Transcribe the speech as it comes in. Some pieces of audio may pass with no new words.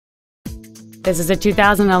This is a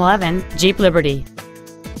 2011 Jeep Liberty.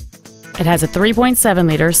 It has a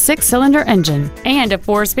 3.7-liter 6-cylinder engine and a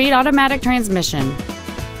 4-speed automatic transmission.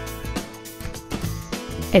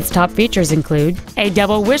 Its top features include a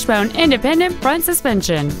double wishbone independent front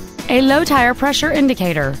suspension, a low tire pressure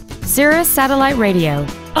indicator, Sirius satellite radio,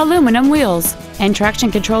 aluminum wheels, and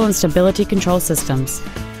traction control and stability control systems.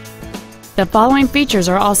 The following features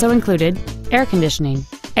are also included: air conditioning,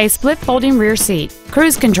 a split folding rear seat,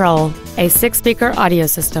 cruise control, a 6-speaker audio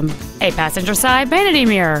system, a passenger side vanity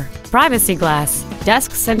mirror, privacy glass,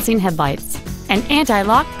 dusk sensing headlights, an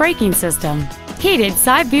anti-lock braking system, heated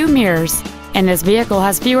side view mirrors, and this vehicle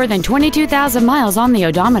has fewer than 22,000 miles on the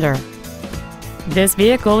odometer. This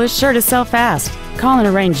vehicle is sure to sell fast. Call and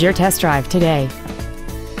arrange your test drive today.